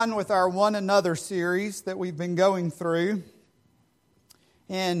On with our One Another series that we've been going through.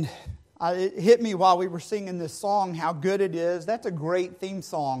 And it hit me while we were singing this song how good it is. That's a great theme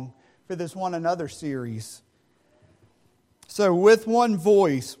song for this One Another series. So with one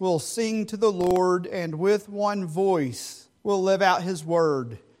voice we'll sing to the Lord, and with one voice we'll live out His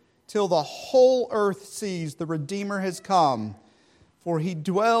word, till the whole earth sees the Redeemer has come, for He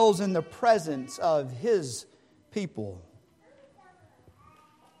dwells in the presence of His people.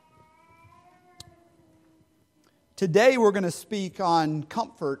 Today we're going to speak on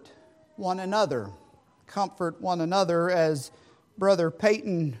comfort one another. Comfort one another, as Brother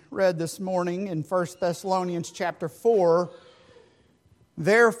Peyton read this morning in 1 Thessalonians chapter 4.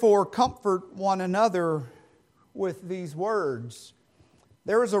 Therefore comfort one another with these words.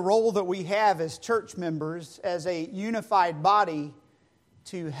 There is a role that we have as church members, as a unified body,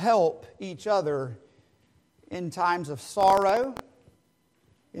 to help each other in times of sorrow,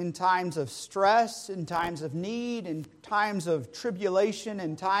 in times of stress, in times of need, in times of tribulation,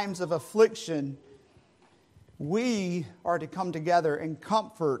 in times of affliction. We are to come together and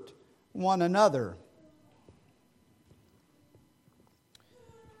comfort one another.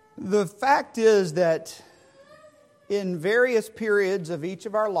 The fact is that in various periods of each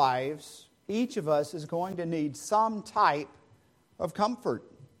of our lives, each of us is going to need some type of comfort.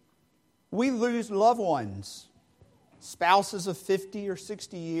 We lose loved ones. Spouses of 50 or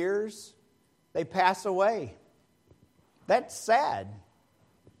 60 years, they pass away. That's sad.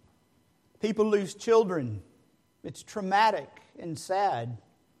 People lose children. It's traumatic and sad.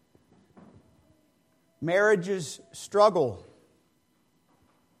 Marriages struggle.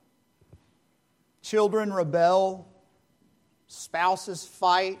 Children rebel. Spouses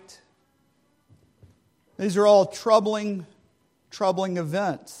fight. These are all troubling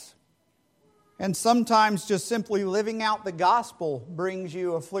events. And sometimes just simply living out the gospel brings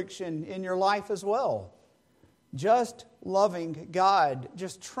you affliction in your life as well. Just loving God,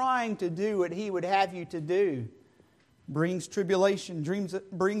 just trying to do what He would have you to do, brings tribulation,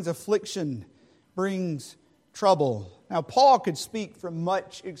 brings affliction, brings trouble. Now, Paul could speak from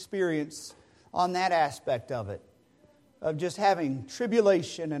much experience on that aspect of it, of just having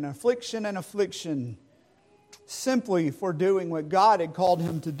tribulation and affliction simply for doing what God had called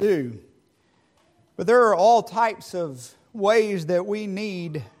him to do. But there are all types of ways that we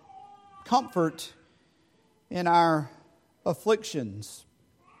need comfort in our afflictions.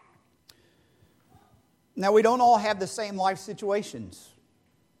 Now, we don't all have the same life situations.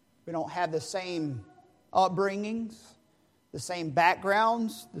 We don't have the same upbringings, the same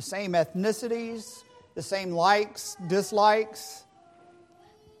backgrounds, the same ethnicities, the same likes, dislikes.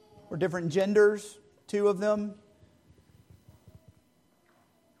 We're different genders, two of them.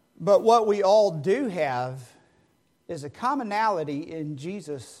 But what we all do have is a commonality in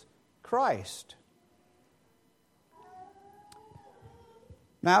Jesus Christ.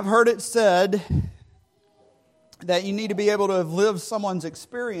 Now, I've heard it said that you need to be able to have lived someone's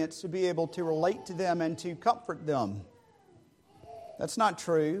experience to be able to relate to them and to comfort them. That's not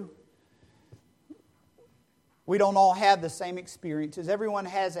true. We don't all have the same experiences. Everyone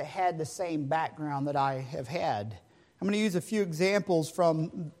hasn't had the same background that I have had. I'm going to use a few examples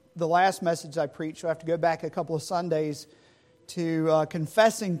from the last message I preached. So I have to go back a couple of Sundays to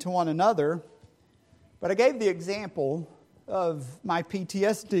confessing to one another. But I gave the example of my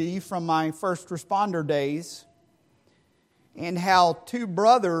PTSD from my first responder days and how two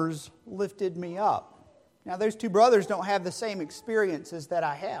brothers lifted me up. Now, those two brothers don't have the same experiences that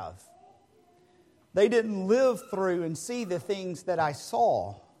I have. They didn't live through and see the things that I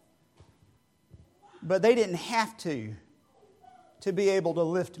saw. But they didn't have to be able to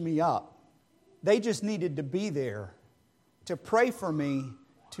lift me up. They just needed to be there to pray for me,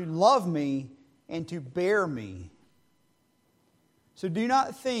 to love me, and to bear me. So do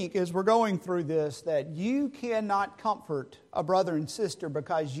not think as we're going through this that you cannot comfort a brother and sister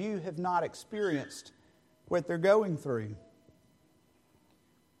because you have not experienced what they're going through.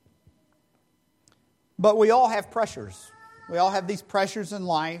 But we all have pressures. We all have these pressures in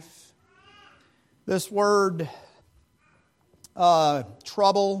life. This word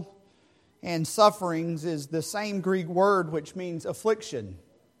trouble and sufferings is the same Greek word which means affliction.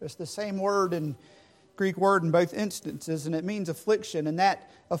 It's the same word in Greek word in both instances, and it means affliction. And that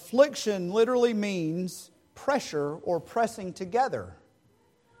affliction literally means pressure or pressing together.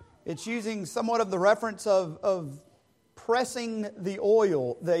 It's using somewhat of the reference of pressing the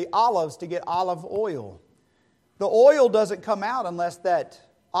olives to get olive oil. The oil doesn't come out unless that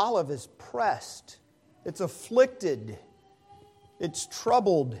olive is pressed. It's afflicted. It's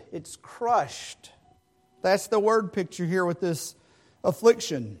troubled. It's crushed. That's the word picture here with this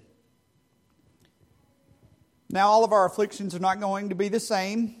affliction. Now, all of our afflictions are not going to be the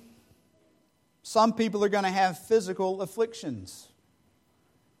same. Some people are going to have physical afflictions,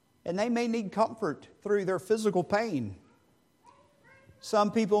 and they may need comfort through their physical pain.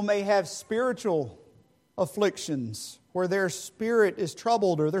 Some people may have spiritual afflictions where their spirit is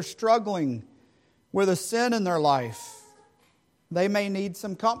troubled or they're struggling with a sin in their life. They may need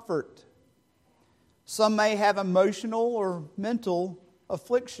some comfort. Some may have emotional or mental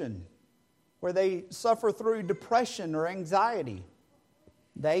affliction where they suffer through depression or anxiety.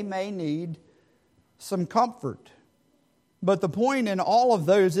 They may need some comfort. But the point in all of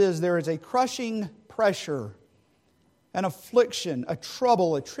those is there is a crushing pressure, an affliction, a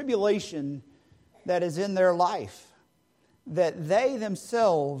trouble, a tribulation that is in their life that they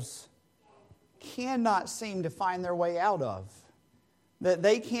themselves cannot seem to find their way out of. That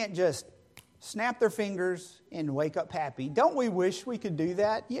they can't just snap their fingers and wake up happy. Don't we wish we could do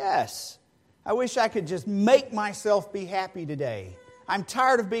that? Yes. I wish I could just make myself be happy today. I'm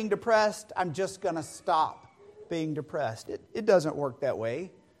tired of being depressed. I'm just going to stop being depressed. It doesn't work that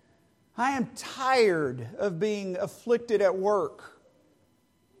way. I am tired of being afflicted at work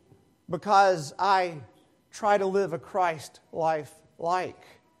because I try to live a Christ life like.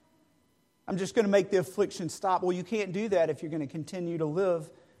 I'm just going to make the affliction stop. Well, you can't do that if you're going to continue to live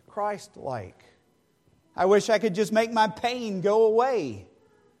Christ-like. I wish I could just make my pain go away.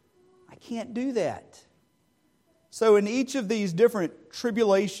 I can't do that. So in each of these different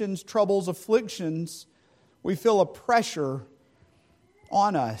tribulations, troubles, afflictions, we feel a pressure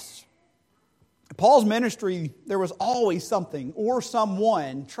on us. Paul's ministry, there was always something or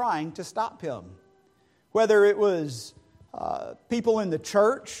someone trying to stop him. Whether it was people in the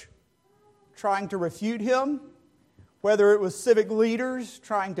church trying to refute him, whether it was civic leaders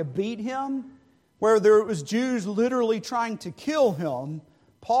trying to beat him, whether it was Jews literally trying to kill him,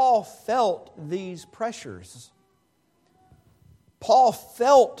 Paul felt these pressures. Paul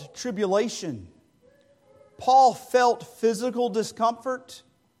felt tribulation. Paul felt physical discomfort,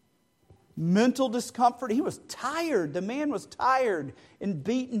 mental discomfort. He was tired. The man was tired and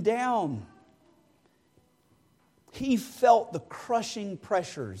beaten down. He felt the crushing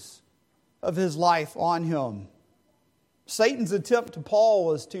pressures of his life on him. Satan's attempt to Paul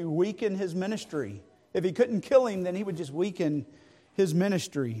was to weaken his ministry. If he couldn't kill him, then he would just weaken his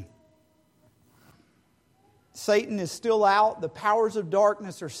ministry. Satan is still out. The powers of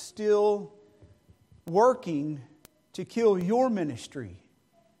darkness are still working to kill your ministry,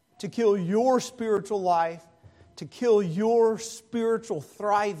 to kill your spiritual life, to kill your spiritual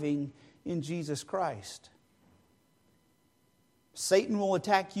thriving in Jesus Christ. Satan will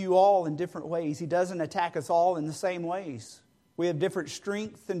attack you all in different ways. He doesn't attack us all in the same ways. We have different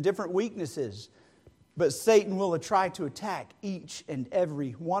strengths and different weaknesses. But Satan will try to attack each and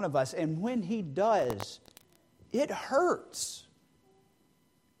every one of us. And when he does, it hurts.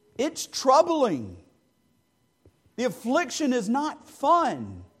 It's troubling. The affliction is not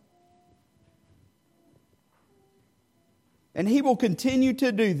fun. And he will continue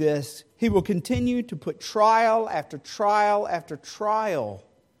to do this. He will continue to put trial after trial after trial,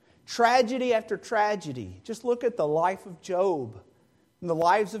 tragedy after tragedy. Just look at the life of Job and the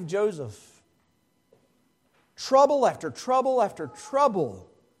lives of Joseph. Trouble after trouble after trouble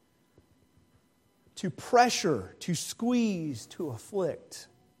to pressure, to squeeze, to afflict.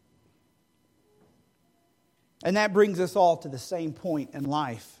 And that brings us all to the same point in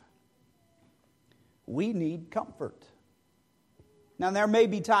life. We need comfort. Now, there may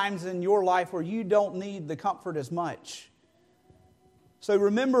be times in your life where you don't need the comfort as much. So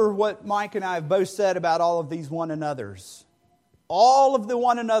remember what Mike and I have both said about all of these one another's. All of the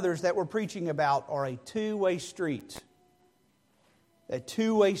one another's that we're preaching about are a two-way street. A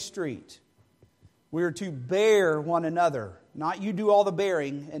two-way street. We're to bear one another. Not you do all the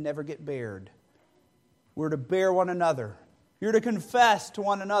bearing and never get bared. We're to bear one another. You're to confess to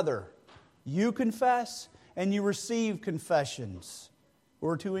one another. You confess and you receive confessions.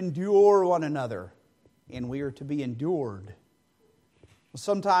 We're to endure one another, and we are to be endured.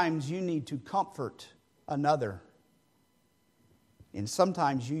 Sometimes you need to comfort another, and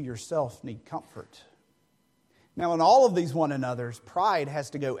sometimes you yourself need comfort. Now, in all of these one another's, pride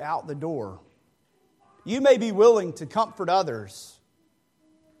has to go out the door. You may be willing to comfort others.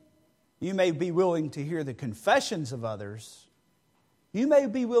 You may be willing to hear the confessions of others. You may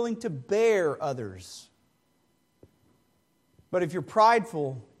be willing to bear others. But if you're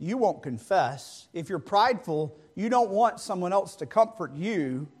prideful, you won't confess. If you're prideful, you don't want someone else to comfort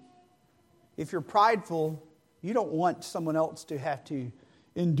you. If you're prideful, you don't want someone else to have to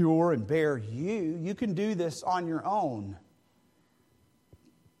endure and bear you. You can do this on your own.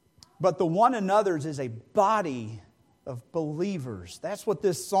 but the one another's is a body of believers. That's what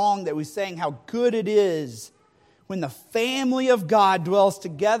this song that we sang, how good it is when the family of God dwells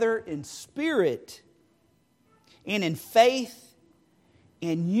together in spirit and in faith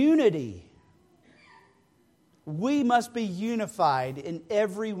and unity. We must be unified in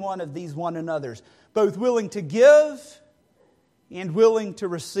every one of these one another's, both willing to give and willing to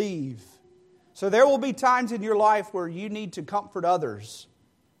receive. So there will be times in your life where you need to comfort others.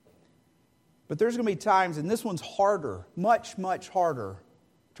 But there's going to be times, and this one's harder, much, much harder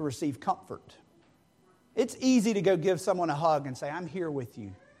to receive comfort. It's easy to go give someone a hug and say, I'm here with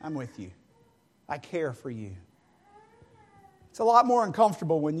you. I'm with you. I care for you. It's a lot more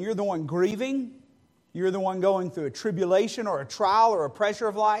uncomfortable when you're the one grieving, you're the one going through a tribulation or a trial or a pressure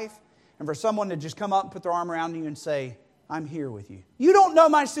of life, and for someone to just come up and put their arm around you and say, I'm here with you. You don't know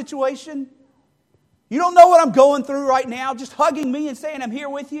my situation. You don't know what I'm going through right now. Just hugging me and saying, I'm here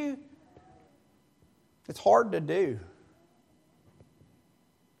with you. It's hard to do.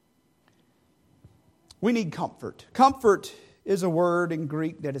 We need comfort. Comfort is a word in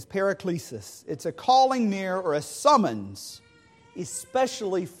Greek that is paraklesis. It's a calling near or a summons,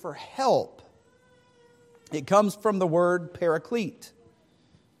 especially for help. It comes from the word paraclete.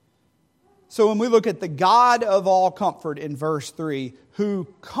 So when we look at the God of all comfort in verse 3, who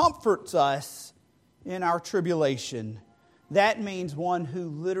comforts us in our tribulation, that means one who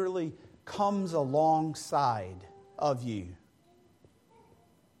literally comes alongside of you.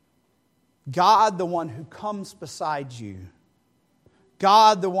 God, the one who comes beside you.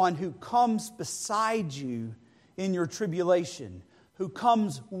 God, the one who comes beside you in your tribulation, who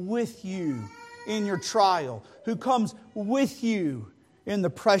comes with you in your trial, who comes with you in the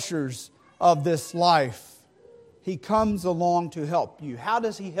pressures of this life. He comes along to help you. How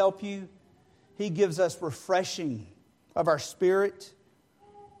does He help you? He gives us refreshing of our spirit.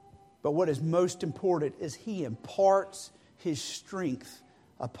 But what is most important is He imparts His strength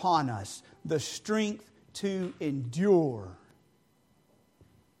upon us. The strength to endure.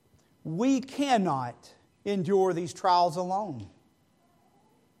 We cannot endure these trials alone.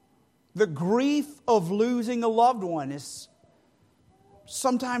 The grief of losing a loved one is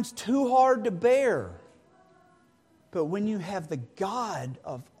sometimes too hard to bear. But when you have the God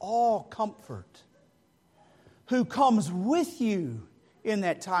of all comfort who comes with you in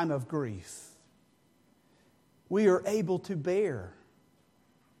that time of grief, we are able to bear.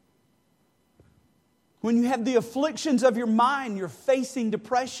 When you have the afflictions of your mind, you're facing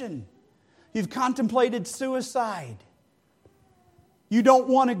depression, you've contemplated suicide, you don't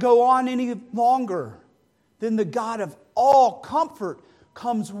want to go on any longer, then the God of all comfort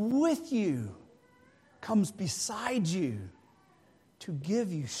comes with you, comes beside you to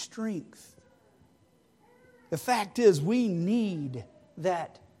give you strength. The fact is, we need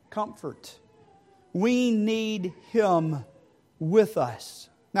that comfort. We need Him with us.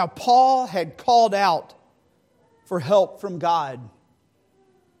 Now, Paul had called out for help from God.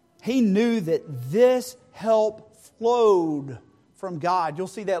 He knew that this help flowed from God. You'll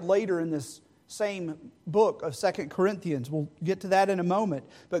see that later in this same book of 2 Corinthians. We'll get to that in a moment.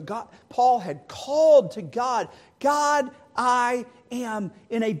 But Paul had called to God, God, I am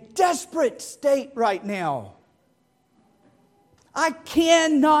in a desperate state right now. I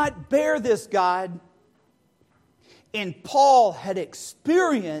cannot bear this, God. And Paul had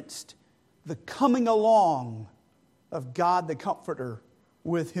experienced the coming along of God the Comforter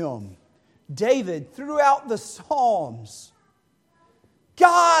with him. David, throughout the Psalms,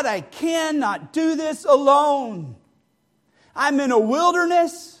 God, I cannot do this alone. I'm in a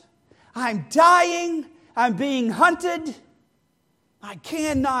wilderness. I'm dying. I'm being hunted. I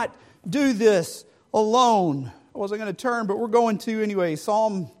cannot do this alone. I wasn't going to turn, but we're going to anyway.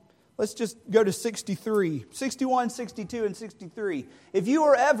 Let's just go to 63. 61, 62, and 63. If you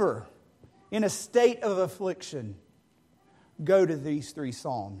are ever in a state of affliction, go to these three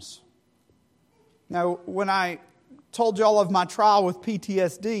Psalms. Now, when I told you all of my trial with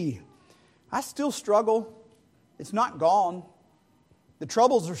PTSD, I still struggle. It's not gone. The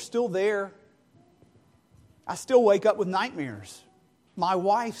troubles are still there. I still wake up with nightmares. My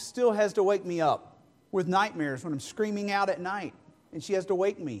wife still has to wake me up with nightmares when I'm screaming out at night, and she has to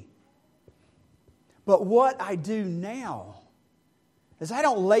wake me. But what I do now is I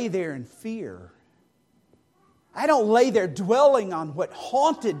don't lay there in fear. I don't lay there dwelling on what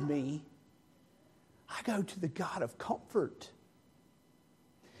haunted me. I go to the God of comfort.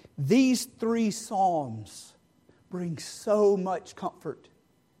 These three Psalms bring so much comfort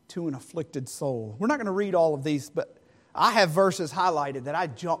to an afflicted soul. We're not going to read all of these, but I have verses highlighted that I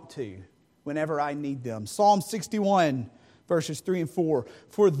jump to whenever I need them. Psalm 61, verses 3 and 4.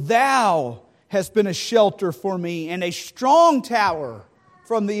 For thou hast been a shelter for me and a strong tower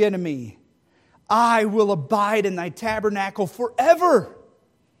from the enemy. I will abide in thy tabernacle forever.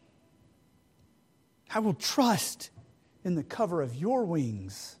 I will trust in the cover of your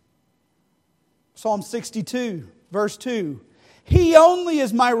wings. Psalm 62, verse 2. He only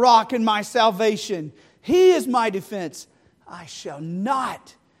is my rock and my salvation. He is my defense. I shall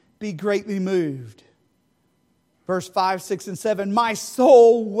not be greatly moved. Verse 5, 6, and 7. My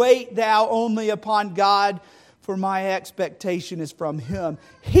soul, wait thou only upon God, for my expectation is from Him.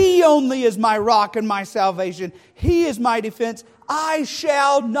 He only is my rock and my salvation. He is my defense. I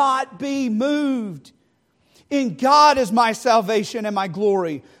shall not be moved. In God is my salvation and my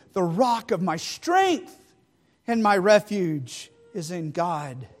glory. The rock of my strength and my refuge is in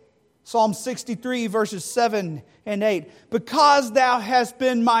God. Psalm 63 verses 7 and 8. Because thou hast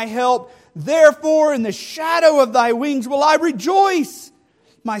been my help, therefore in the shadow of thy wings will I rejoice.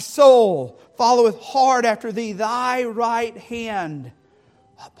 My soul followeth hard after thee. Thy right hand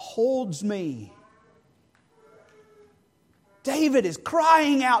upholds me. David is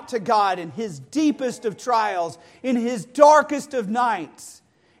crying out to God in his deepest of trials, in his darkest of nights.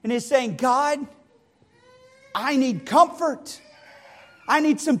 And he's saying, God, I need comfort. I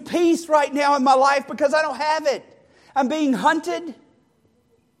need some peace right now in my life because I don't have it. I'm being hunted.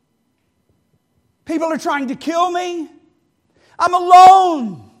 People are trying to kill me. I'm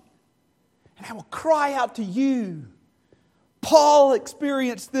alone. And I will cry out to you. Paul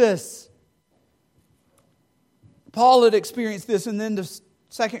experienced this. Paul had experienced this in the end of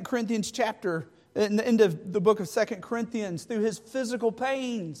 2 Corinthians chapter, in the end of the book of 2 Corinthians, through his physical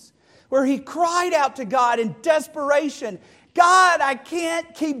pains, where he cried out to God in desperation, God, I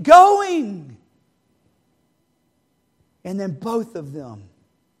can't keep going. And then both of them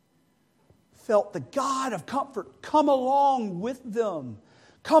felt the God of comfort come along with them,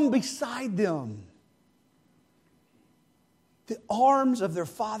 come beside them. The arms of their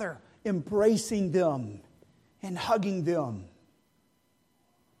Father embracing them and hugging them.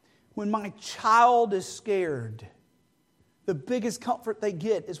 When my child is scared, the biggest comfort they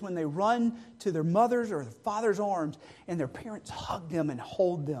get is when they run to their mother's or their father's arms and their parents hug them and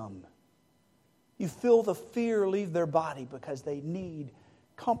hold them. You feel the fear leave their body because they need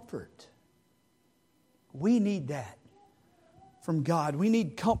comfort. We need that from God. We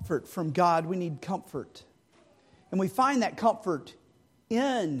need comfort from God. We need comfort. And we find that comfort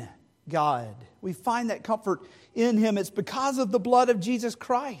in God. We find that comfort in Him. It's because of the blood of Jesus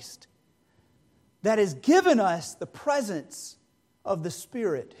Christ that has given us the presence of the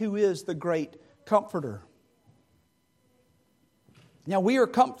Spirit, who is the great comforter. Now, we are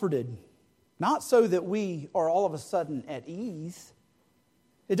comforted, not so that we are all of a sudden at ease.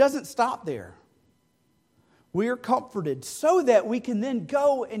 It doesn't stop there. We are comforted so that we can then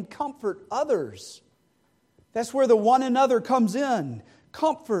go and comfort others. That's where the one another comes in.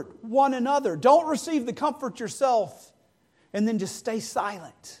 Comfort one another. Don't receive the comfort yourself and then just stay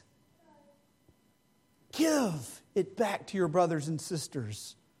silent. Give it back to your brothers and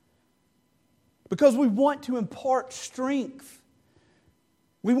sisters. Because we want to impart strength.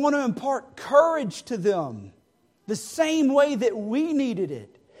 We want to impart courage to them the same way that we needed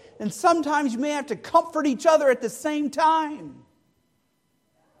it. And sometimes you may have to comfort each other at the same time.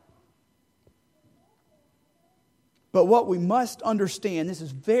 But what we must understand, this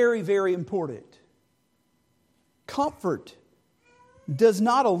is very, very important. Comfort does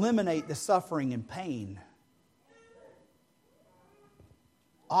not eliminate the suffering and pain.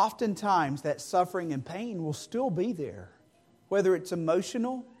 Oftentimes that suffering and pain will still be there. Whether it's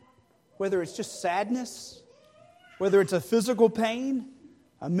emotional, whether it's just sadness, whether it's a physical pain,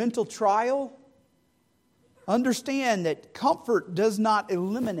 a mental trial. Understand that comfort does not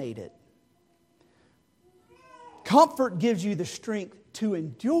eliminate it. Comfort gives you the strength to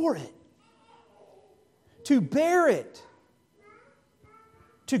endure it, to bear it,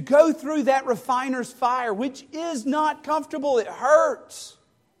 to go through that refiner's fire, which is not comfortable. It hurts.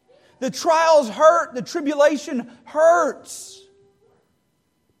 The trials hurt. The tribulation hurts.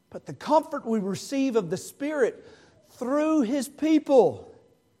 But the comfort we receive of the Spirit through His people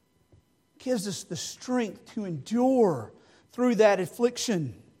gives us the strength to endure through that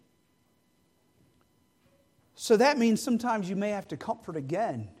affliction. So that means sometimes you may have to comfort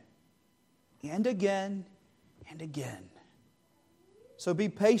again and again and again. So be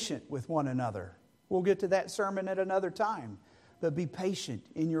patient with one another. We'll get to that sermon at another time. But be patient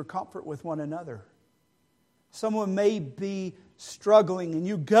in your comfort with one another. Someone may be struggling and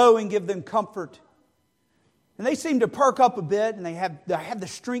you go and give them comfort. And they seem to perk up a bit and they have the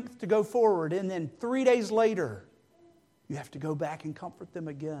strength to go forward. And then 3 days later, you have to go back and comfort them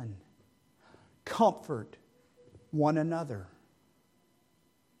again. Comfort one another.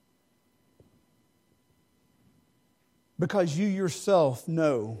 Because you yourself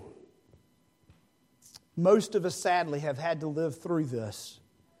know, most of us sadly have had to live through this,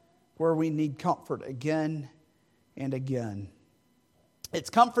 where we need comfort again and again. It's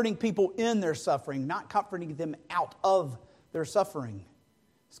comforting people in their suffering, not comforting them out of their suffering.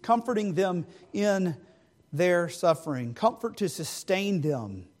 It's comforting them in their suffering. Comfort to sustain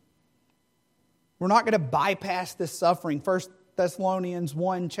them. We're not going to bypass this suffering. 1 Thessalonians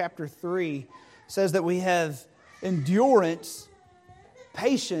 1, chapter 3 says that we have endurance,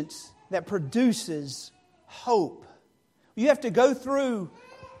 patience that produces hope. You have to go through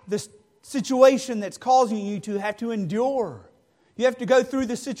this situation that's causing you to have to endure. You have to go through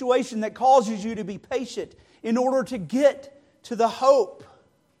the situation that causes you to be patient in order to get to the hope.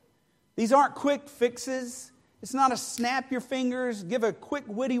 These aren't quick fixes. It's not a snap your fingers, give a quick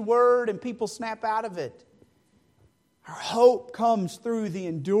witty word and people snap out of it. Our hope comes through the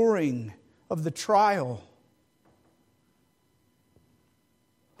enduring of the trial.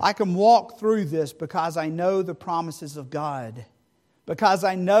 I can walk through this because I know the promises of God. Because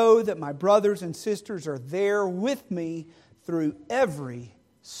I know that my brothers and sisters are there with me through every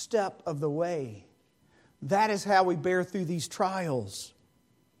step of the way. That is how we bear through these trials.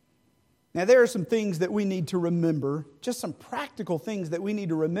 Now, there are some things that we need to remember, just some practical things that we need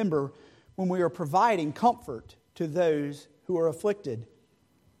to remember when we are providing comfort to those who are afflicted.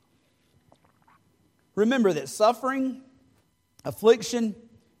 Remember that suffering, affliction,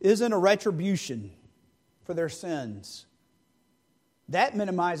 isn't a retribution for their sins. That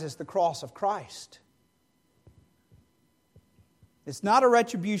minimizes the cross of Christ. It's not a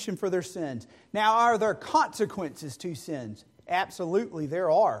retribution for their sins. Now, are there consequences to sins? Absolutely, there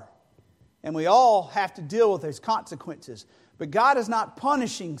are. And we all have to deal with those consequences. But God is not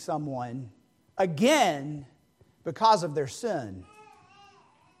punishing someone again because of their sin.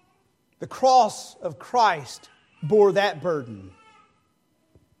 The cross of Christ bore that burden.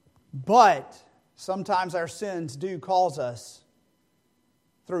 But sometimes our sins do cause us,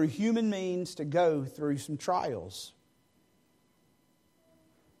 through human means, to go through some trials.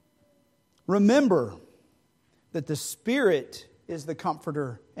 Remember that the Spirit is the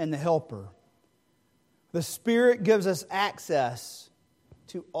comforter and the helper. The Spirit gives us access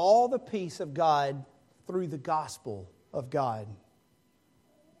to all the peace of God through the gospel of God.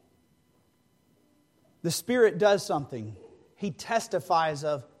 The Spirit does something. He testifies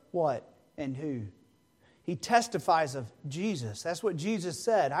of what and who? He testifies of Jesus. That's what Jesus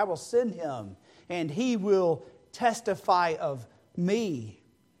said. I will send Him, and He will testify of me.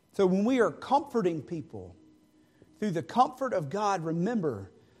 So when we are comforting people through the comfort of God,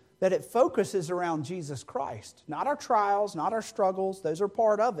 remember that it focuses around Jesus Christ. Not our trials, not our struggles. Those are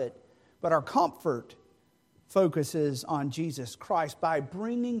part of it. But our comfort focuses on Jesus Christ by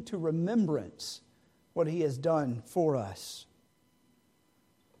bringing to remembrance what He has done for us.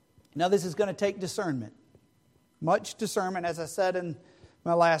 Now, this is going to take discernment. Much discernment, as I said in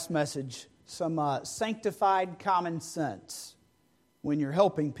my last message. Some sanctified common sense when you're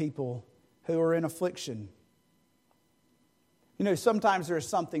helping people who are in affliction. You know, sometimes there's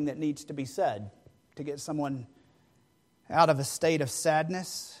something that needs to be said to get someone out of a state of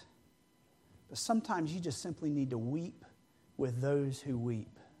sadness. But sometimes you just simply need to weep with those who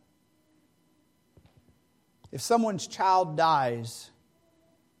weep. If someone's child dies,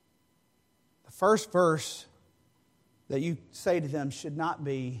 the first verse that you say to them should not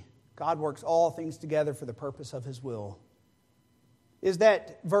be, God works all things together for the purpose of His will. Is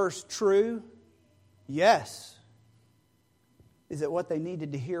that verse true? Yes. Is it what they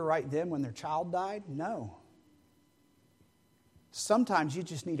needed to hear right then when their child died? No. Sometimes you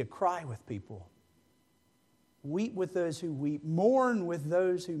just need to cry with people. Weep with those who weep. Mourn with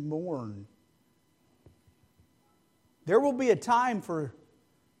those who mourn. There will be a time for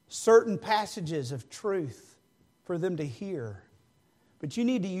certain passages of truth for them to hear. But you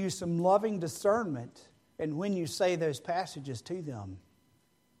need to use some loving discernment and when you say those passages to them.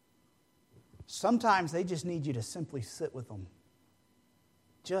 Sometimes they just need you to simply sit with them.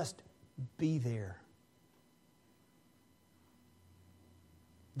 Just be there.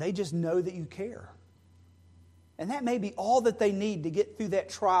 They just know that you care. And that may be all that they need to get through that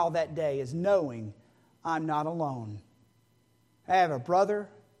trial that day, is knowing I'm not alone. I have a brother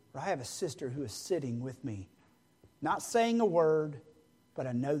or I have a sister who is sitting with me. Not saying a word, but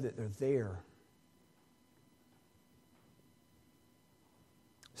I know that they're there.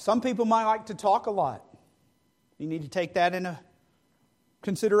 Some people might like to talk a lot. You need to take that in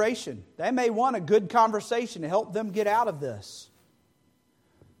consideration. They may want a good conversation to help them get out of this.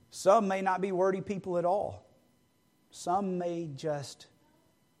 Some may not be wordy people at all. Some may just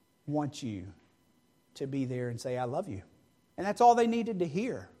want you to be there and say, I love you. And that's all they needed to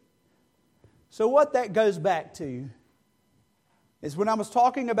hear. So what that goes back to is when I was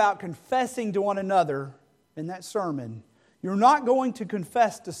talking about confessing to one another in that sermon, you're not going to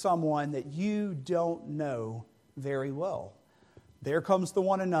confess to someone that you don't know very well. There comes the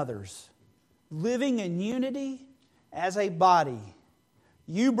one another's. Living in unity as a body.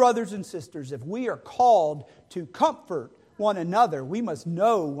 You, brothers and sisters, if we are called to comfort one another, we must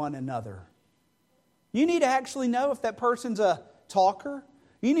know one another. You need to actually know if that person's a talker.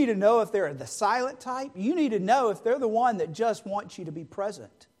 You need to know if they're the silent type. You need to know if they're the one that just wants you to be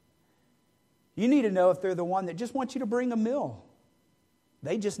present. You need to know if they're the one that just wants you to bring a meal.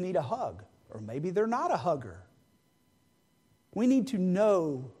 They just need a hug. Or maybe they're not a hugger. We need to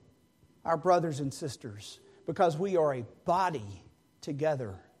know our brothers and sisters because we are a body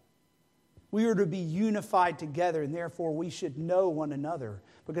together. We are to be unified together, and therefore we should know one another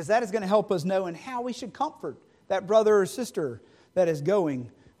because that is going to help us know in how we should comfort that brother or sister that is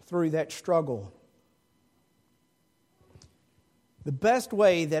going through that struggle. The best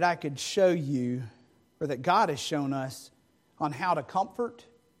way that I could show you, or that God has shown us on how to comfort,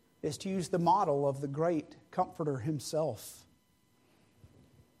 is to use the model of the great comforter himself.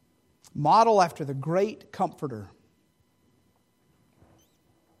 Model after the great comforter.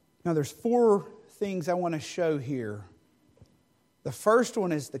 Now there's 4 things I want to show here. The first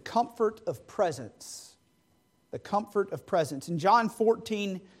one is the comfort of presence. The comfort of presence. In John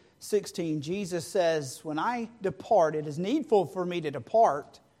 14:16, Jesus says, when I depart, it is needful for me to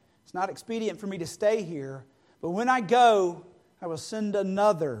depart. It's not expedient for me to stay here. But when I go, I will send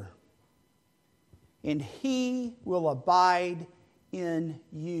another. And he will abide in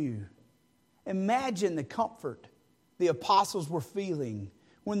you. Imagine the comfort the apostles were feeling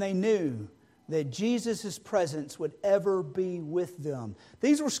when they knew that Jesus' presence would ever be with them.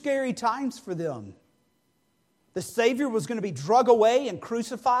 These were scary times for them. The Savior was going to be drug away and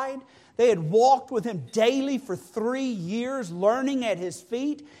crucified. They had walked with Him daily for 3 years, learning at His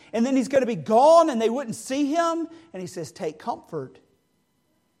feet. And then He's going to be gone and they wouldn't see Him. And He says, take comfort.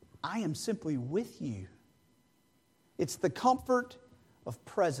 I am simply with you. It's the comfort of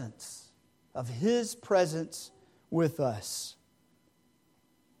presence, of His presence with us.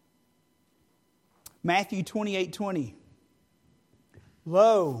 Matthew 28:20.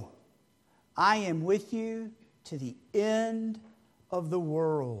 Lo, I am with you to the end of the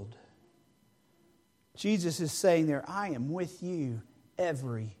world. Jesus is saying there, I am with you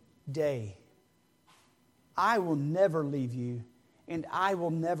every day. I will never leave you, and I will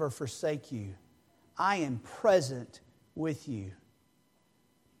never forsake you. I am present with you.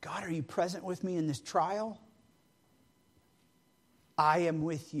 God, are you present with me in this trial? I am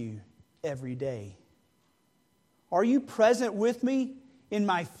with you every day. Are you present with me in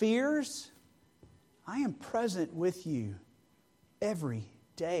my fears? I am present with you every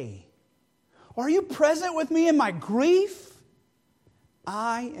day. Are you present with me in my grief?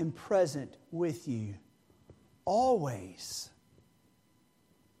 I am present with you always.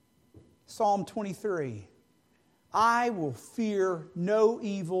 Psalm 23. I will fear no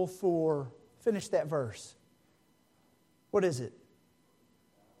evil for, finish that verse. What is it?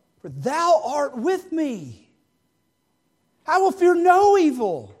 For thou art with me. I will fear no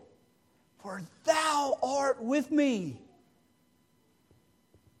evil, for thou art with me.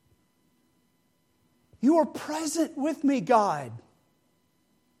 You are present with me, God.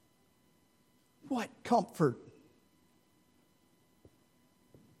 What comfort.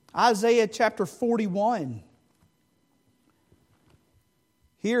 Isaiah chapter 41.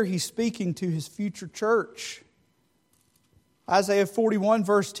 Here he's speaking to his future church. Isaiah 41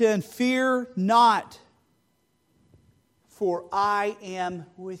 verse 10. Fear not, for I am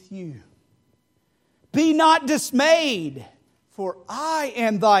with you. Be not dismayed, for I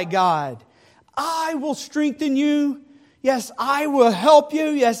am thy God. I will strengthen you. Yes, I will help you.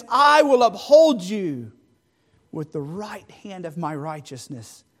 Yes, I will uphold you with the right hand of my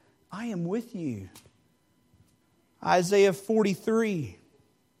righteousness. I am with you. Isaiah 43,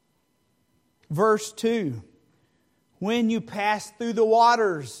 verse 2. When you pass through the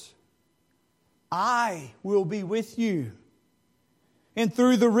waters, I will be with you. And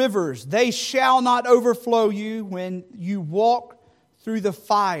through the rivers, they shall not overflow you. When you walk through the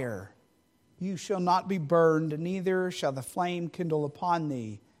fire, you shall not be burned, neither shall the flame kindle upon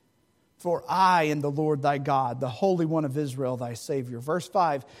thee. For I am the Lord thy God, the Holy One of Israel, thy Savior. Verse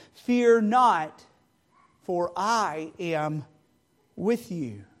 5, fear not, for I am with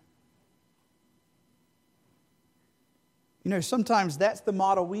you. You know, sometimes that's the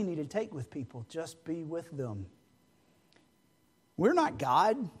model we need to take with people. Just be with them. We're not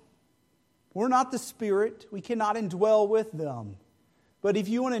God. We're not the Spirit. We cannot indwell with them. But if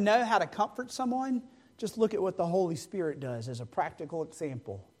you want to know how to comfort someone, just look at what the Holy Spirit does as a practical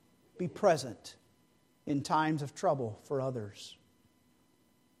example. Be present in times of trouble for others.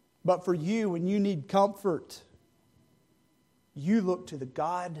 But for you, when you need comfort, you look to the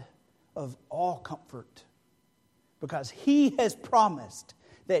God of all comfort, because He has promised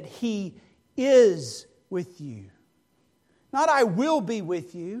that He is with you. Not I will be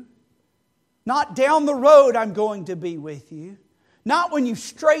with you. Not down the road I'm going to be with you. Not when you've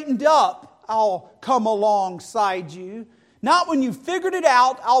straightened up, I'll come alongside you. Not when you've figured it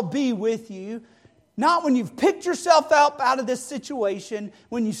out, I'll be with you. Not when you've picked yourself up out of this situation.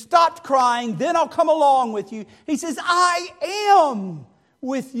 When you stopped crying, then I'll come along with you. He says, I am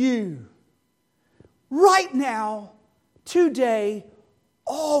with you. Right now, today,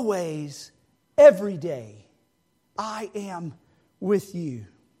 always, every day. I am with you.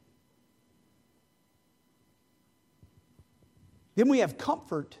 Then we have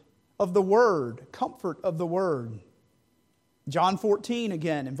comfort of the Word. Comfort of the Word. John 14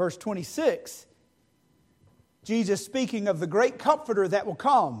 again in verse 26. Jesus speaking of the great Comforter that will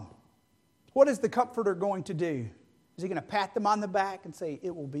come. What is the Comforter going to do? Is He going to pat them on the back and say,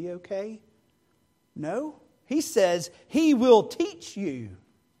 it will be okay? No. He says, He will teach you.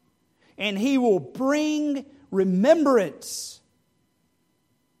 And He will bring remembrance.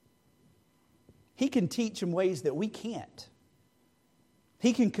 He can teach in ways that we can't.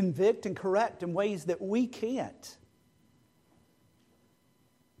 He can convict and correct in ways that we can't.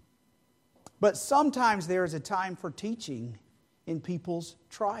 But sometimes there is a time for teaching in people's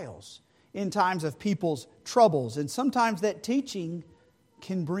trials, in times of people's troubles. And sometimes that teaching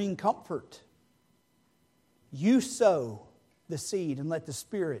can bring comfort. You sow the seed and let the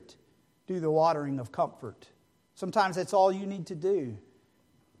Spirit do the watering of comfort. Sometimes that's all you need to do.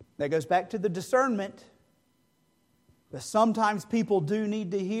 That goes back to the discernment. But sometimes people do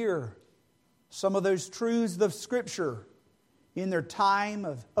need to hear some of those truths of Scripture in their time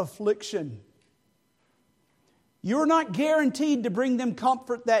of affliction. You're not guaranteed to bring them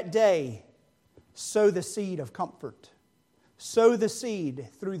comfort that day. Sow the seed of comfort. Sow the seed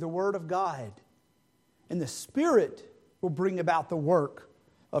through the Word of God. And the Spirit will bring about the work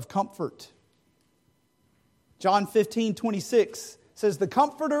of comfort. John 15:26 says, the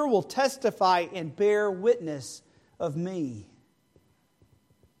Comforter will testify and bear witness of me.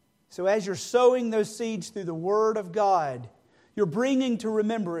 So as you're sowing those seeds through the Word of God, you're bringing to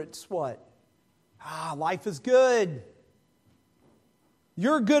remembrance what? Life is good.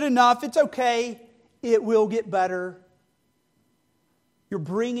 You're good enough. It's okay. It will get better. You're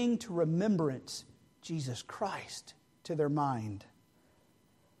bringing to remembrance Jesus Christ to their mind.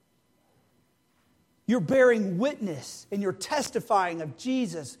 You're bearing witness and you're testifying of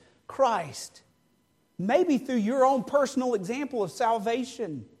Jesus Christ. Maybe through your own personal example of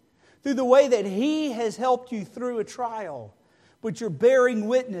salvation, through the way that He has helped you through a trial. But you're bearing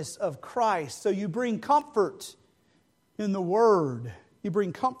witness of Christ. So you bring comfort in the Word. You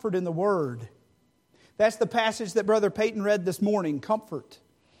bring comfort in the Word. That's the passage that Brother Peyton read this morning, comfort.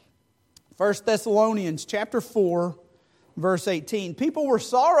 1 Thessalonians chapter 4, verse 18. People were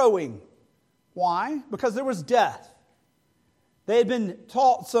sorrowing. Why? Because there was death. They had been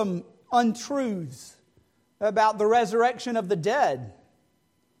taught some untruths about the resurrection of the dead.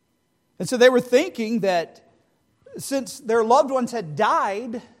 And so they were thinking that since their loved ones had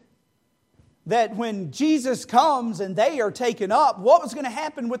died, that when Jesus comes and they are taken up, what was going to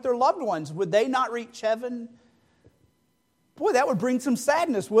happen with their loved ones? Would they not reach heaven? Boy, that would bring some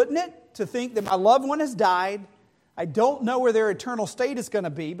sadness, wouldn't it? To think that my loved one has died. I don't know where their eternal state is going to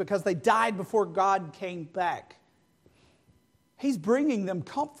be because they died before God came back. He's bringing them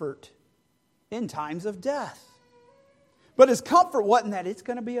comfort in times of death. But His comfort wasn't that it's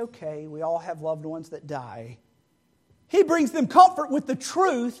going to be okay. We all have loved ones that die. He brings them comfort with the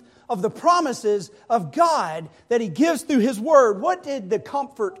truth of the promises of God that He gives through His Word. What did the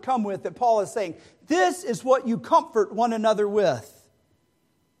comfort come with that Paul is saying? This is what you comfort one another with.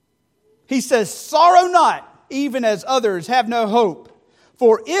 He says, sorrow not, even as others have no hope.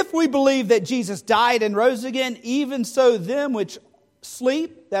 For if we believe that Jesus died and rose again, even so them which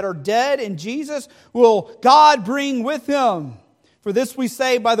sleep, that are dead in Jesus, will God bring with Him. For this we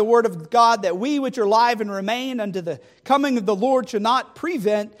say by the word of God, that we which are alive and remain unto the coming of the Lord shall not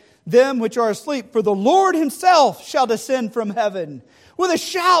prevent them which are asleep. For the Lord himself shall descend from heaven with a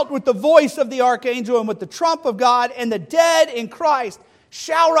shout, with the voice of the archangel, and with the trump of God, and the dead in Christ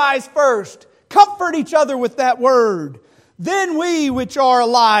shall rise first. Comfort each other with that word. Then we which are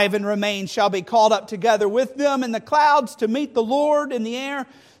alive and remain shall be caught up together with them in the clouds to meet the Lord in the air.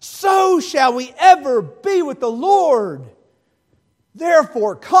 So shall we ever be with the Lord.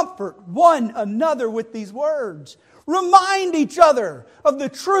 Therefore, comfort one another with these words. Remind each other of the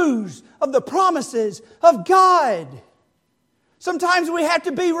truths, of the promises of God. Sometimes we have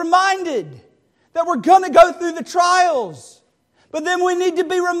to be reminded that we're going to go through the trials. But then we need to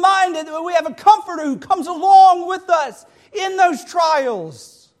be reminded that we have a comforter who comes along with us in those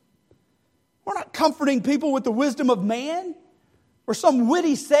trials. We're not comforting people with the wisdom of man or some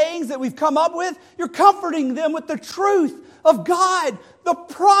witty sayings that we've come up with. You're comforting them with the truth of God, the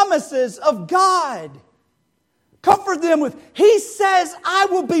promises of God. Comfort them with, He says, I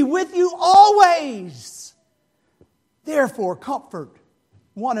will be with you always. Therefore, comfort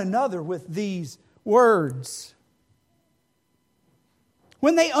one another with these words.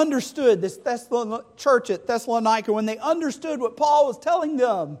 When they understood, this church at Thessalonica, when they understood what Paul was telling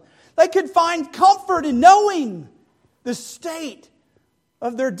them, they could find comfort in knowing the state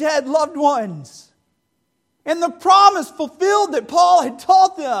of their dead loved ones. And the promise fulfilled that Paul had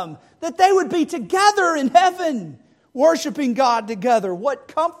taught them, that they would be together in heaven, worshiping God together. What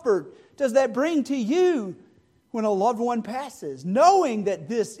comfort does that bring to you when a loved one passes, knowing that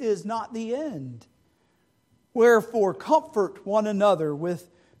this is not the end? Wherefore, comfort one another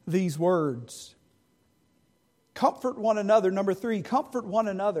with these words. Comfort one another. Number 3, comfort one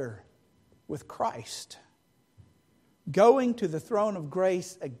another with Christ. Going to the throne of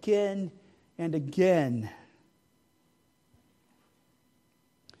grace again and again.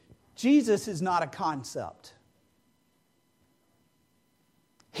 Jesus is not a concept.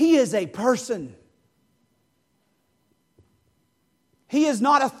 He is a person. He is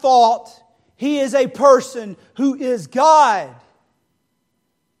not a thought. He is a person who is God.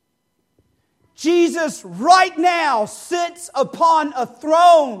 Jesus right now sits upon a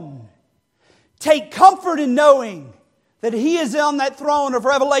throne. Take comfort in knowing that He is on that throne of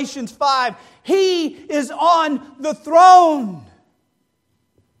Revelation 5. He is on the throne.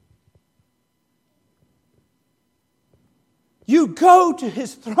 You go to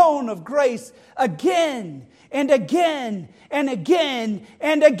His throne of grace again and again and again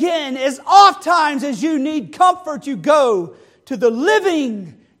and again. As oft times as you need comfort, you go to the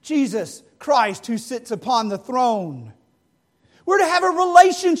living Jesus Christ who sits upon the throne. We're to have a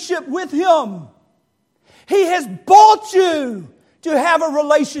relationship with Him. He has bought you to have a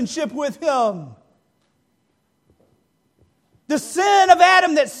relationship with Him. The sin of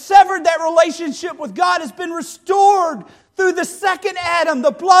Adam that severed that relationship with God has been restored through the second Adam,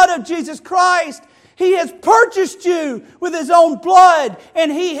 the blood of Jesus Christ. He has purchased you with His own blood,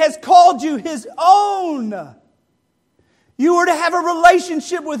 and He has called you His own. You are to have a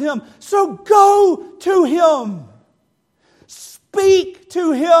relationship with Him. So go to Him. Speak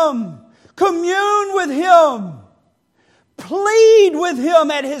to Him. Commune with Him. Plead with Him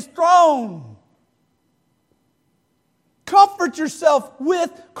at His throne. Comfort yourself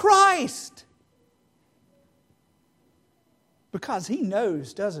with Christ. Because He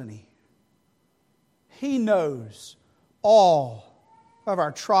knows, doesn't He? He knows all of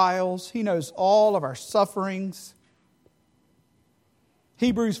our trials. He knows all of our sufferings.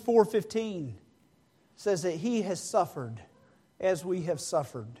 Hebrews 4:15 says that He has suffered as we have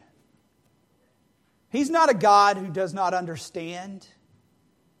suffered. He's not a God who does not understand.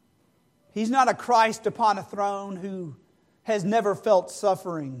 He's not a Christ upon a throne who has never felt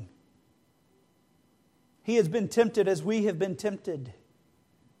suffering. He has been tempted as we have been tempted.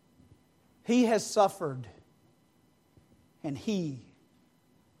 He has suffered. And He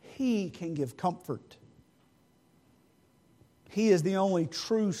can give comfort. He is the only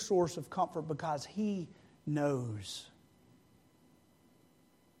true source of comfort because He knows.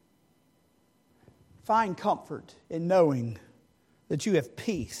 Find comfort in knowing that you have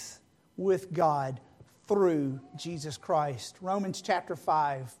peace with God through Jesus Christ. Romans chapter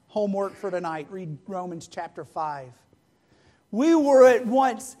 5. Homework for tonight. Read Romans chapter 5. We were at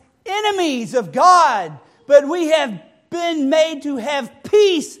once enemies of God, but we have been made to have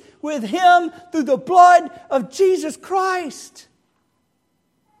peace with Him through the blood of Jesus Christ.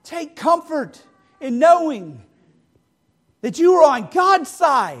 Take comfort in knowing that you are on God's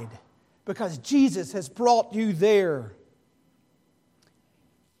side because Jesus has brought you there.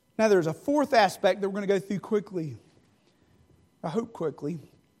 Now there's a fourth aspect that we're going to go through quickly. I hope quickly.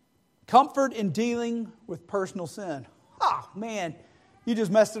 Comfort in dealing with personal sin. Man, You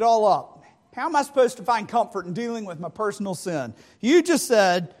just messed it all up. How am I supposed to find comfort in dealing with my personal sin? You just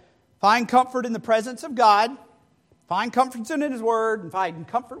said, find comfort in the presence of God, find comfort in His Word, and find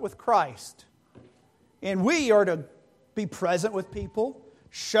comfort with Christ. And we are to be present with people,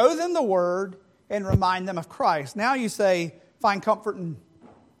 show them the Word, and remind them of Christ. Now you say, find comfort in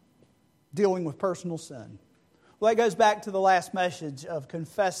dealing with personal sin. Well, that goes back to the last message of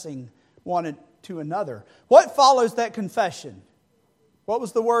confessing one to another. What follows that confession? What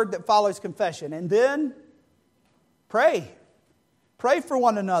was the word that follows confession? And then, pray. Pray for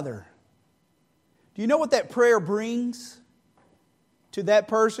one another. Do you know what that prayer brings to that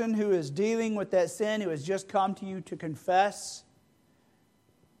person who is dealing with that sin, who has just come to you to confess?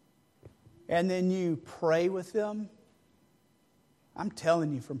 And then you pray with them? I'm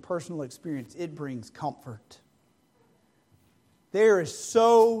telling you from personal experience, it brings comfort. There is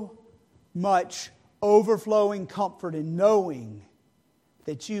so much overflowing comfort in knowing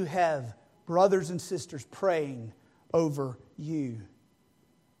that you have brothers and sisters praying over you,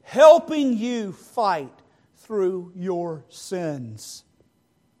 helping you fight through your sins.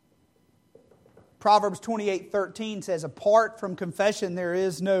 Proverbs 28:13 says, apart from confession there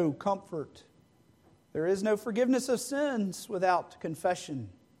is no comfort. There is no forgiveness of sins without confession.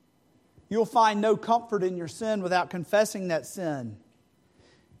 You'll find no comfort in your sin without confessing that sin.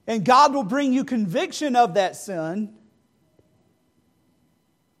 And God will bring you conviction of that sin.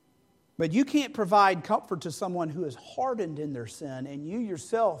 But you can't provide comfort to someone who is hardened in their sin, and you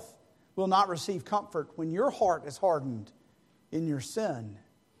yourself will not receive comfort when your heart is hardened in your sin.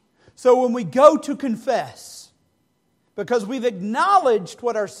 So when we go to confess, because we've acknowledged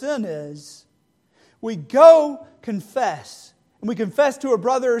what our sin is, we go confess. And we confess to a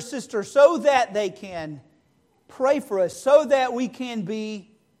brother or sister so that they can pray for us, so that we can be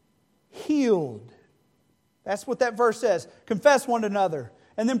healed. That's what that verse says. Confess one another.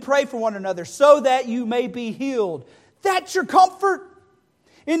 And then pray for one another so that you may be healed. That's your comfort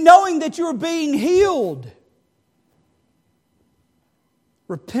in knowing that you're being healed.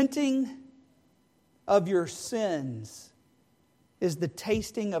 Repenting of your sins is the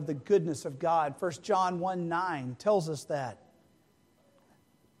tasting of the goodness of God. 1 John 1:9 tells us that.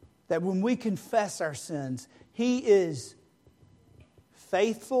 That when we confess our sins, He is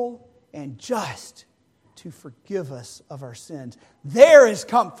faithful and just to forgive us of our sins. There is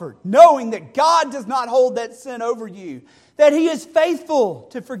comfort, knowing that God does not hold that sin over you, that He is faithful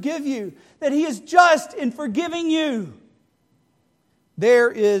to forgive you, that He is just in forgiving you.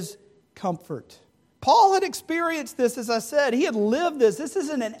 There is comfort. Paul had experienced this, as I said. He had lived this. This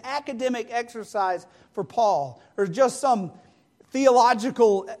isn't an academic exercise for Paul, or just some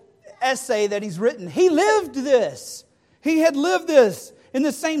theological essay that he's written. He lived this. He had lived this. In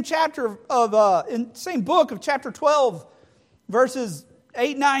the same chapter in same book of chapter 12, verses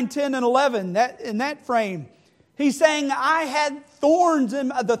 8, 9, 10, and 11, in that frame, he's saying, I had thorns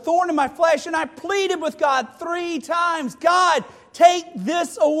in the thorn in my flesh, and I pleaded with God 3 times, God, take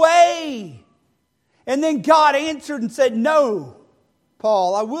this away. And then God answered and said, no,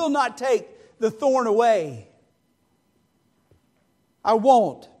 Paul, I will not take the thorn away. I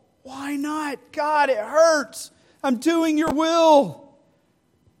won't. Why not? God, it hurts. I'm doing your will.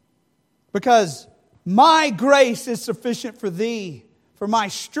 Because my grace is sufficient for thee, for my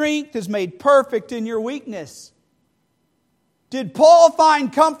strength is made perfect in your weakness. Did Paul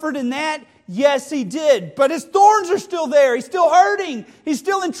find comfort in that? Yes, he did. But his thorns are still there. He's still hurting. He's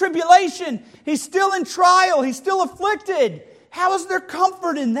still in tribulation. He's still in trial. He's still afflicted. How is there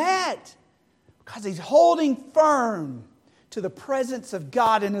comfort in that? Because he's holding firm to the presence of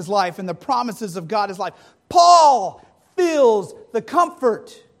God in his life and the promises of God in his life. Paul feels the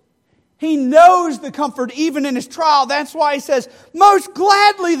comfort. He knows the comfort even in his trial. That's why he says, most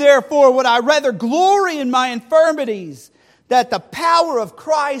gladly, therefore, would I rather glory in my infirmities, that the power of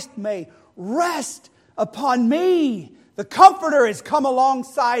Christ may rest upon me. The Comforter has come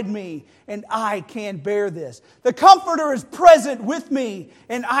alongside me, and I can bear this. The Comforter is present with me,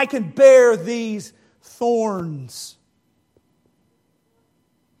 and I can bear these thorns.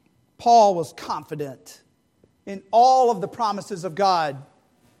 Paul was confident in all of the promises of God,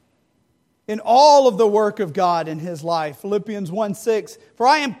 in all of the work of God in his life. Philippians 1:6, for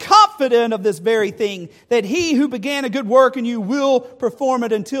I am confident of this very thing, that he who began a good work in you will perform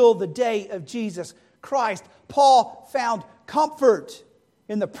it until the day of Jesus Christ. Paul found comfort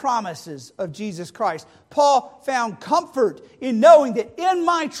in the promises of Jesus Christ. Paul found comfort in knowing that in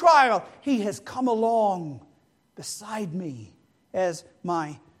my trial, he has come along beside me as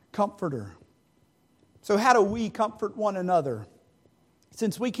my comforter. So how do we comfort one another?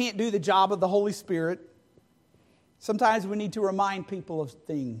 Since we can't do the job of the Holy Spirit, Sometimes we need to remind people of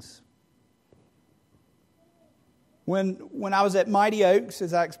things. When I was at Mighty Oaks,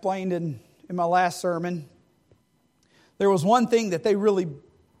 as I explained in my last sermon, there was one thing that they really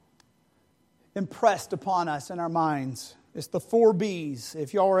impressed upon us in our minds. It's the 4 B's.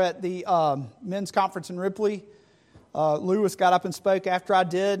 If y'all were at the men's conference in Ripley, Lewis got up and spoke after I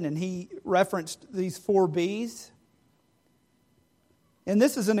did, and he referenced these 4 B's. And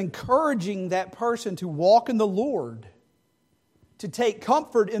this is an encouraging that person to walk in the Lord, to take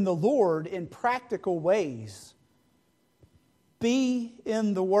comfort in the Lord in practical ways. Be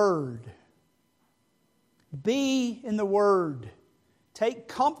in the Word. Be in the Word. Take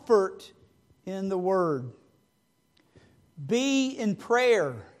comfort in the Word. Be in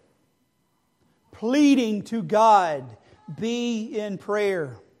prayer. Pleading to God. Be in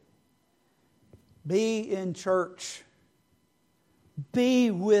prayer. Be in church. Be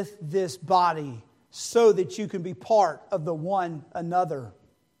with this body so that you can be part of the one another.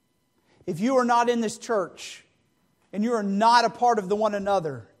 If you are not in this church and you are not a part of the one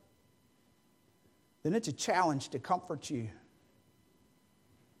another, then it's a challenge to comfort you.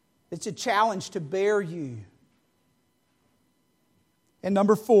 It's a challenge to bear you. And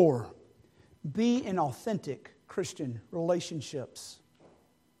number 4, be in authentic Christian relationships.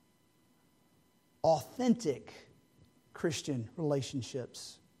 Authentic Christian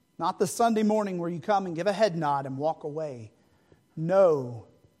relationships. Not the Sunday morning where you come and give a head nod and walk away. Know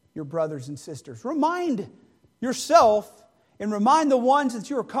your brothers and sisters. Remind yourself and remind the ones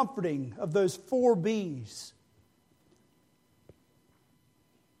that you are comforting of those 4 B's.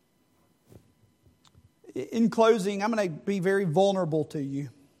 In closing, I'm going to be very vulnerable to you.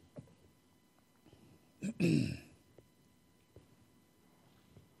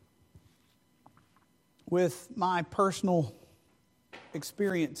 With my personal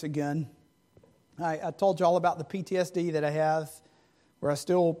experience again, I told you all about the PTSD that I have, where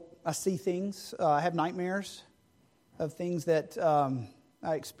I see things. I have nightmares of things that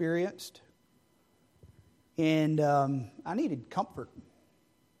I experienced. And I needed comfort.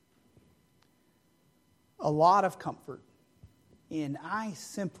 A lot of comfort. And I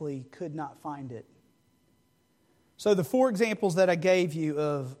simply could not find it. So the 4 examples that I gave you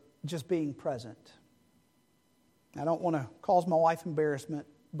of just being present. I don't want to cause my wife embarrassment,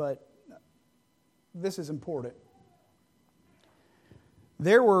 but this is important.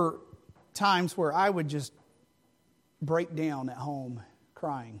 There were times where I would just break down at home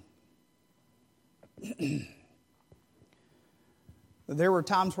crying. There were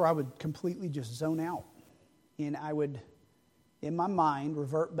times where I would completely just zone out. And I would, in my mind,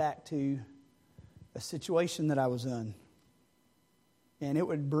 revert back to a situation that I was in. And it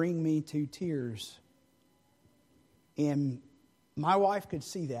would bring me to tears. And my wife could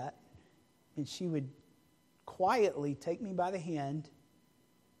see that. And she would quietly take me by the hand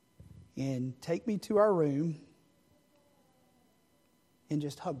and take me to our room and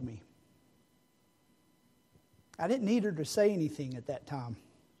just hug me. I didn't need her to say anything at that time.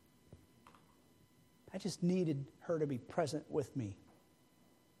 I just needed her to be present with me.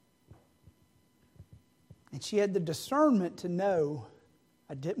 And she had the discernment to know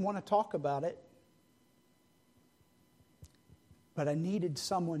I didn't want to talk about it, but I needed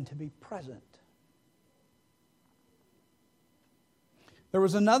someone to be present. There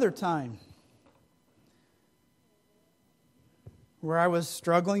was another time where I was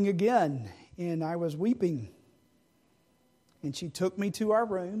struggling again, and I was weeping. And she took me to our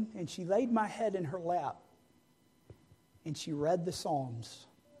room, and she laid my head in her lap, and she read the Psalms.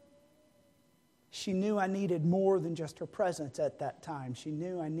 She knew I needed more than just her presence at that time. She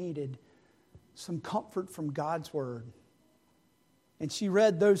knew I needed some comfort from God's Word. And she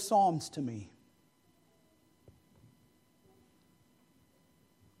read those Psalms to me.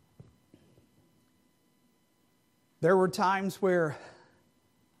 There were times where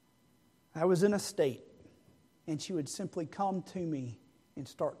I was in a state, and she would simply come to me and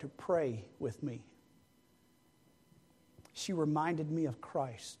start to pray with me. She reminded me of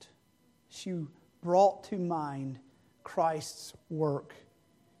Christ. She brought to mind Christ's work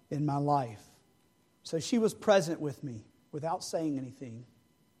in my life. So she was present with me without saying anything.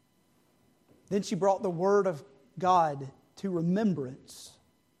 Then she brought the Word of God to remembrance.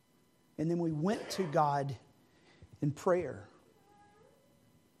 And then we went to God in prayer.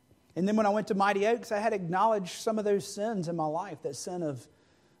 And then when I went to Mighty Oaks, I had acknowledged some of those sins in my life, that sin of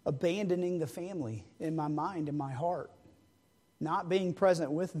abandoning the family in my mind and my heart, not being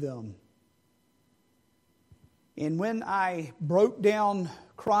present with them. And when I broke down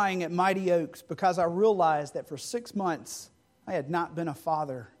crying at Mighty Oaks because I realized that for 6 months I had not been a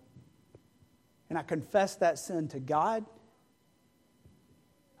father and I confessed that sin to God,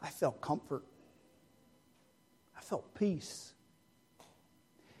 I felt comfort. I felt peace.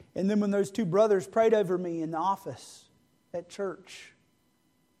 And then when those two brothers prayed over me in the office at church,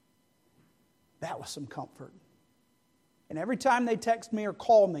 that was some comfort. And every time they text me or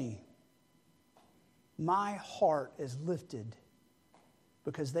call me, my heart is lifted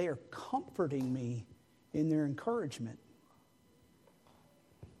because they are comforting me in their encouragement.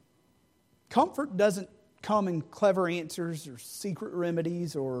 Comfort doesn't come in clever answers or secret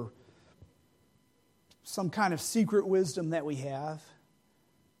remedies or some kind of secret wisdom that we have.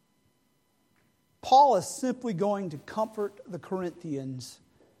 Paul is simply going to comfort the Corinthians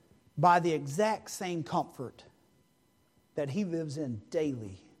by the exact same comfort that he lives in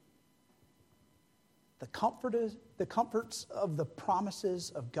daily. The comforts of the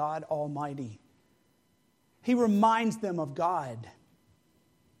promises of God Almighty. He reminds them of God,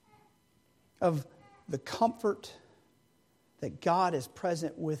 of the comfort that God is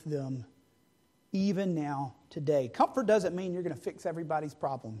present with them even now, today. Comfort doesn't mean you're going to fix everybody's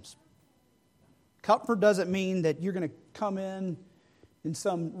problems. Comfort doesn't mean that you're going to come in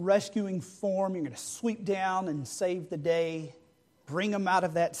some rescuing form. You're going to sweep down and save the day, bring them out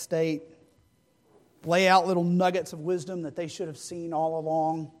of that state, lay out little nuggets of wisdom that they should have seen all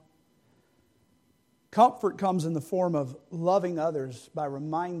along. Comfort comes in the form of loving others by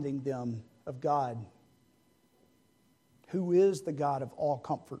reminding them of God, who is the God of all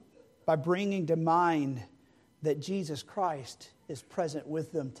comfort, by bringing to mind that Jesus Christ is present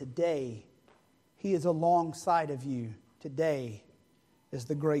with them today. He is alongside of you today as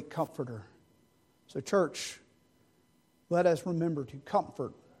the great comforter. So, church, let us remember to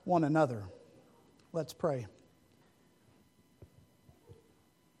comfort one another. Let's pray.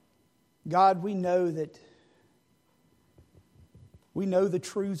 God, we know the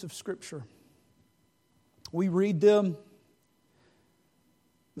truths of Scripture. We read them.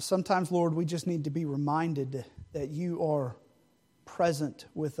 But sometimes, Lord, we just need to be reminded that you are present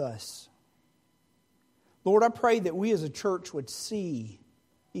with us. Lord, I pray that we as a church would see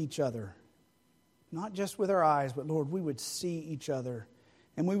each other. Not just with our eyes, but Lord, we would see each other.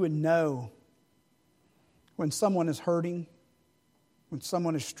 And we would know when someone is hurting, when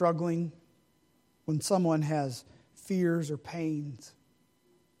someone is struggling, when someone has fears or pains.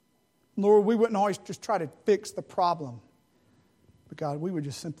 Lord, we wouldn't always just try to fix the problem. But God, we would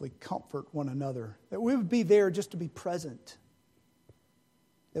just simply comfort one another. That we would be there just to be present.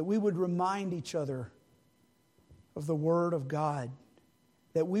 That we would remind each other of the Word of God.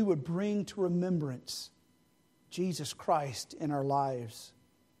 That we would bring to remembrance Jesus Christ in our lives.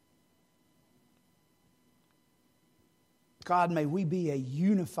 God, may we be a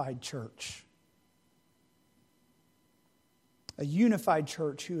unified church. A unified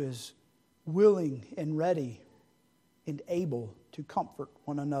church who is willing and ready and able to comfort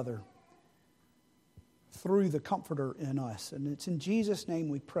one another through the Comforter in us. And it's in Jesus' name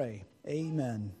we pray. Amen.